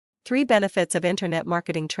3 benefits of internet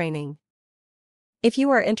marketing training. If you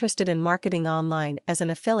are interested in marketing online as an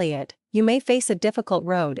affiliate, you may face a difficult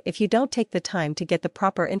road if you don't take the time to get the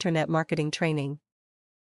proper internet marketing training.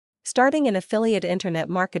 Starting an affiliate internet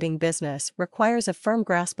marketing business requires a firm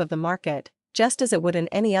grasp of the market, just as it would in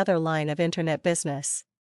any other line of internet business.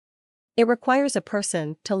 It requires a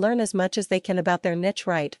person to learn as much as they can about their niche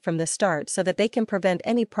right from the start so that they can prevent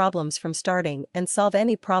any problems from starting and solve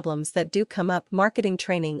any problems that do come up. Marketing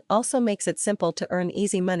training also makes it simple to earn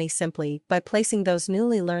easy money simply by placing those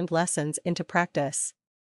newly learned lessons into practice.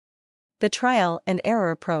 The trial and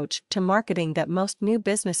error approach to marketing that most new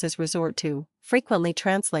businesses resort to frequently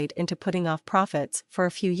translate into putting off profits for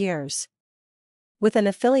a few years. With an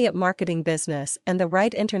affiliate marketing business and the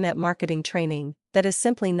right internet marketing training, that is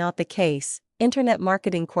simply not the case. Internet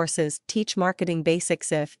marketing courses teach marketing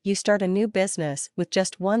basics. If you start a new business with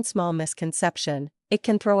just one small misconception, it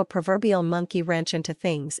can throw a proverbial monkey wrench into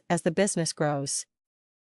things as the business grows.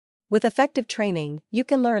 With effective training, you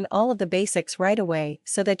can learn all of the basics right away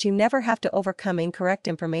so that you never have to overcome incorrect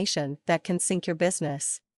information that can sink your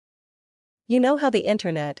business. You know how the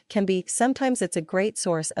internet can be. Sometimes it's a great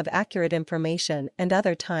source of accurate information and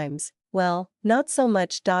other times, well, not so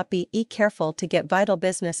much. Be careful to get vital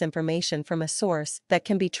business information from a source that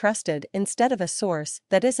can be trusted instead of a source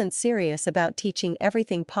that isn't serious about teaching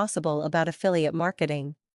everything possible about affiliate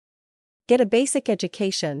marketing. Get a basic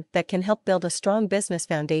education that can help build a strong business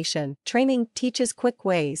foundation. Training teaches quick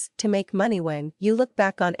ways to make money. When you look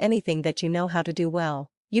back on anything that you know how to do well,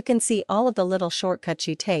 you can see all of the little shortcuts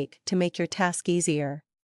you take to make your task easier.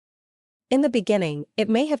 In the beginning, it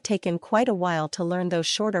may have taken quite a while to learn those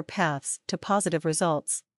shorter paths to positive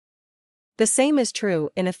results. The same is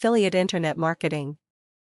true in affiliate internet marketing.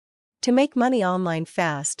 To make money online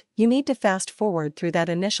fast, you need to fast forward through that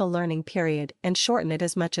initial learning period and shorten it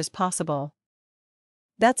as much as possible.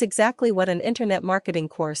 That's exactly what an internet marketing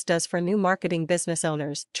course does for new marketing business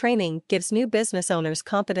owners. Training gives new business owners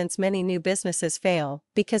confidence. Many new businesses fail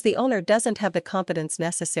because the owner doesn't have the confidence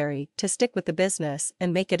necessary to stick with the business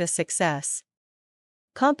and make it a success.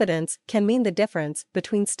 Confidence can mean the difference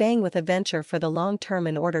between staying with a venture for the long term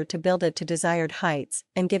in order to build it to desired heights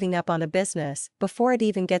and giving up on a business before it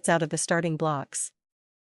even gets out of the starting blocks.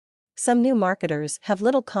 Some new marketers have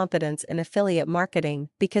little confidence in affiliate marketing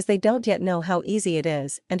because they don't yet know how easy it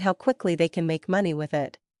is and how quickly they can make money with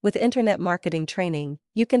it. With internet marketing training,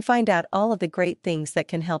 you can find out all of the great things that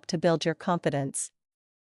can help to build your confidence.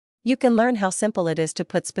 You can learn how simple it is to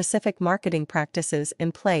put specific marketing practices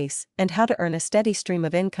in place and how to earn a steady stream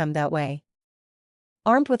of income that way.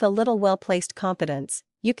 Armed with a little well-placed confidence,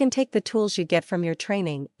 you can take the tools you get from your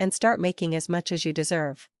training and start making as much as you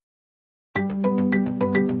deserve.